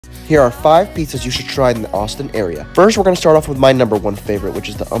Here are 5 pizzas you should try in the Austin area. First, we're going to start off with my number 1 favorite, which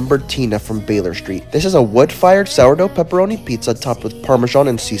is the Umbertina from Baylor Street. This is a wood-fired sourdough pepperoni pizza topped with Parmesan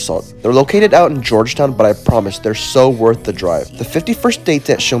and sea salt. They're located out in Georgetown, but I promise they're so worth the drive. The 51st Date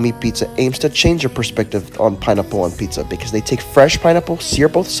at Show Me Pizza aims to change your perspective on pineapple on pizza because they take fresh pineapple, sear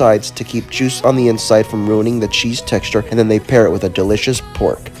both sides to keep juice on the inside from ruining the cheese texture, and then they pair it with a delicious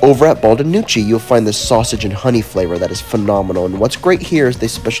pork. Over at Baldinucci, you'll find this sausage and honey flavor that is phenomenal, and what's great here is they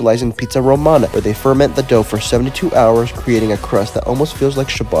specialize in pizza romana, where they ferment the dough for 72 hours, creating a crust that almost feels like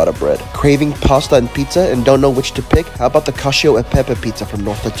ciabatta bread. Craving pasta and pizza and don't know which to pick? How about the Cacio e Pepe pizza from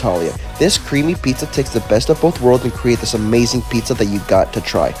North Italia? This creamy pizza takes the best of both worlds and creates this amazing pizza that you got to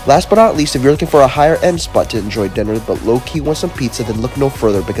try. Last but not least, if you're looking for a higher end spot to enjoy dinner but low-key want some pizza, then look no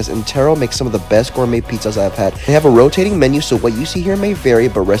further because Intero makes some of the best gourmet pizzas I've had. They have a rotating menu, so what you see here may vary,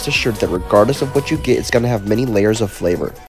 but rest assured that regardless of what you get, it's going to have many layers of flavor.